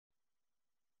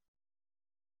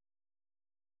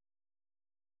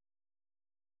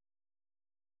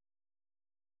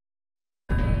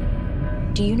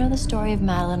Do you know the story of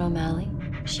Madeline O'Malley?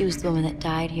 She was the woman that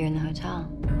died here in the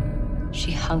hotel. She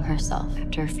hung herself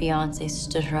after her fiancé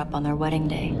stood her up on their wedding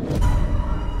day.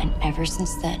 And ever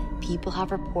since then, people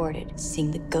have reported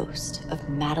seeing the ghost of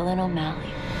Madeline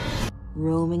O'Malley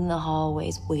roaming the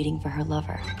hallways waiting for her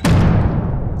lover.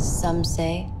 Some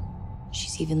say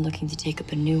she's even looking to take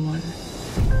up a new one.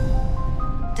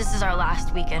 This is our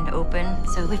last weekend open,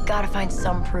 so we've got to find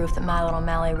some proof that Madeline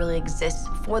O'Malley really exists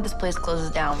before this place closes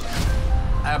down.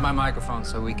 I have my microphone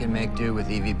so we can make do with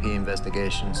EVP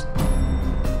investigations.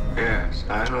 Yes,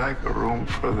 I'd like a room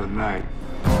for the night.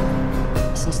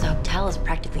 Since the hotel is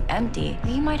practically empty,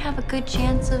 we might have a good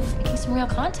chance of making some real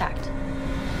contact.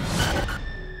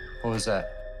 What was that?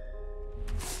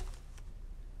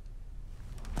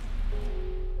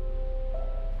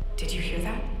 Did you hear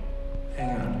that?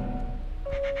 Hang on.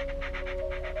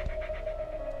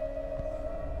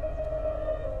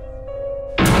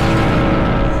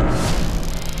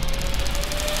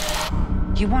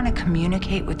 You want to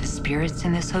communicate with the spirits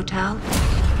in this hotel?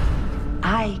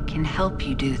 I can help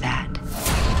you do that.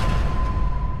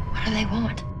 What do they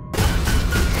want?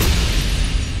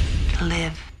 To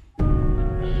live.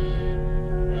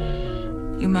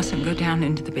 You mustn't go down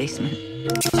into the basement.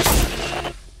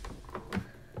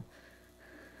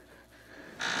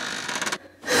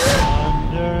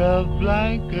 Under a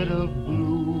blanket of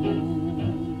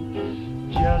blue,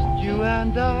 just you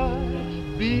and I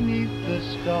beneath the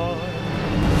stars.